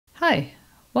Hi,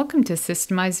 welcome to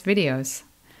Systemize videos.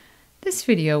 This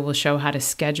video will show how to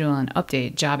schedule and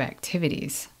update job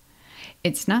activities.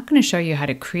 It's not going to show you how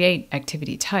to create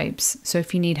activity types, so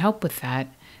if you need help with that,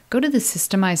 go to the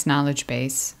Systemize knowledge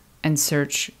base and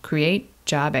search Create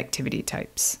Job Activity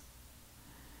Types.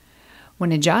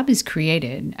 When a job is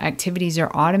created, activities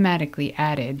are automatically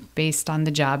added based on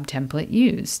the job template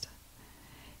used.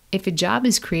 If a job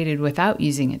is created without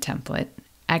using a template,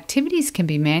 activities can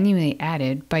be manually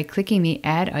added by clicking the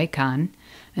Add icon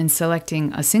and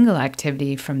selecting a single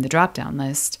activity from the drop-down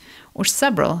list, or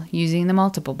several using the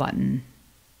Multiple button.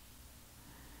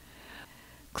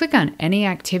 Click on any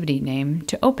activity name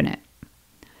to open it.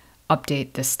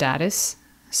 Update the status,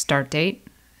 start date,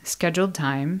 scheduled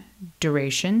time,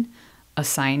 duration,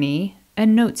 assignee,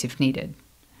 and notes if needed.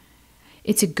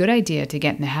 It's a good idea to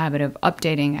get in the habit of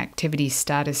updating activity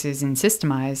statuses in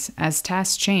Systemize as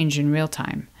tasks change in real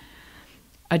time.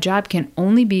 A job can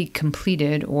only be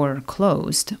completed or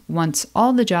closed once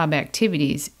all the job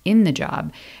activities in the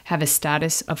job have a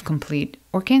status of complete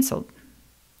or canceled.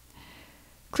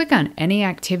 Click on any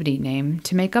activity name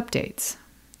to make updates.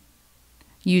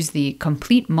 Use the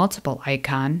Complete Multiple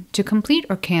icon to complete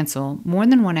or cancel more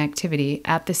than one activity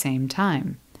at the same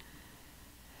time.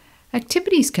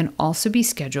 Activities can also be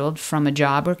scheduled from a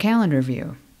job or calendar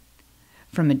view.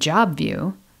 From a job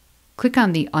view, click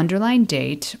on the underlined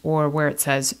date or where it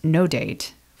says No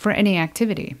Date for any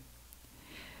activity.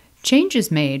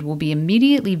 Changes made will be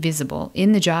immediately visible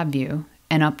in the job view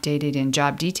and updated in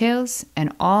Job Details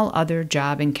and all other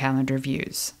job and calendar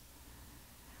views.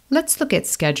 Let's look at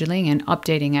scheduling and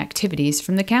updating activities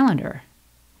from the calendar.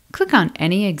 Click on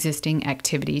any existing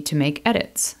activity to make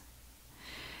edits.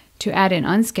 To add an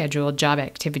unscheduled job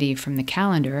activity from the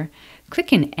calendar,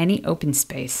 click in any open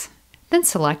space, then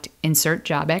select Insert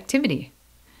Job Activity.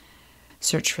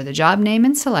 Search for the job name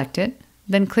and select it,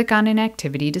 then click on an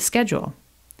activity to schedule.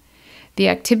 The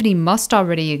activity must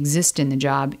already exist in the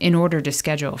job in order to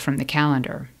schedule from the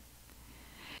calendar.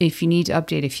 If you need to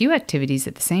update a few activities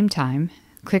at the same time,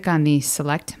 click on the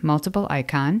Select Multiple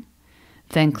icon,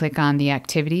 then click on the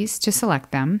activities to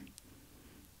select them.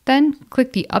 Then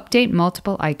click the Update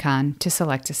Multiple icon to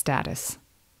select a status.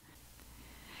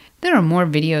 There are more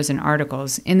videos and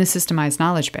articles in the Systemize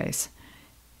knowledge base.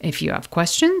 If you have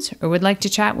questions or would like to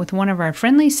chat with one of our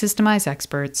friendly Systemize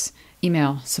experts,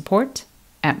 email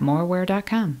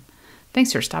support@moreware.com.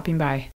 Thanks for stopping by.